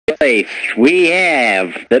place, we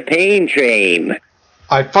have the Pain Train.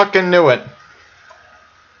 I fucking knew it.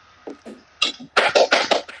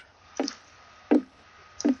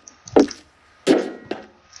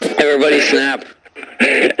 Everybody snap.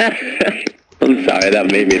 I'm sorry,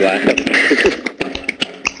 that made me laugh.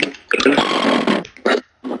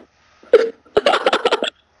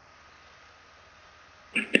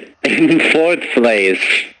 In fourth place,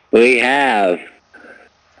 we have...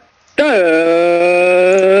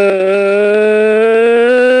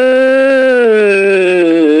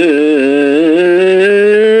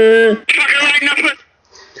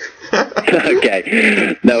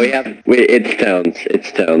 Okay. No, it's Tones.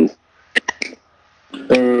 It's Tones.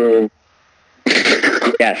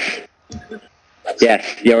 Yes.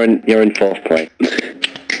 Yes, you're in fourth place.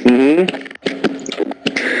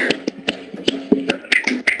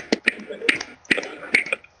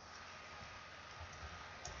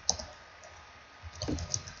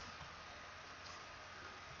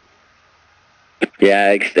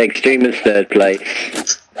 Yeah, Extreme is third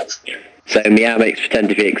place. So Meowmix pretend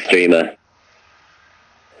to be Extremer.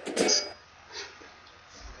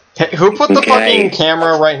 Hey, who put the fucking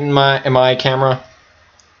camera right in my camera?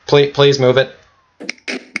 Please move it.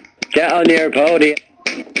 Get on your podium.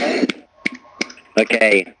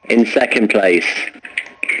 Okay, in second place.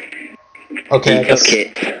 Okay. He took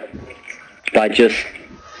it by just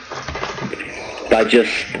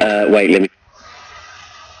wait, let me.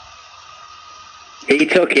 He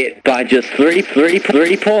took it by just three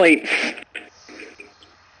points.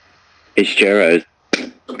 It's Churros.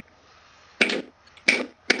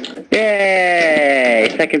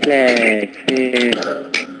 Yay! Second place. Yeah.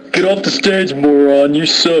 Get off the stage, moron. You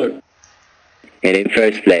suck. And in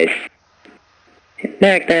first place.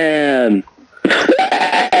 Knockdown.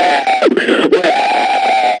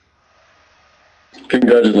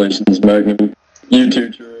 Congratulations, Magnum. You too,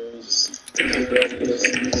 Churros. Congratulations,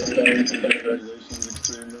 Extremer.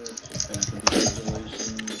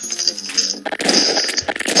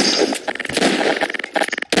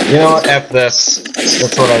 You know what? F this.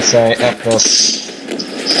 That's what I say. F this.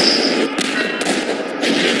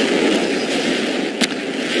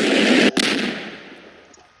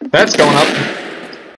 That's going up.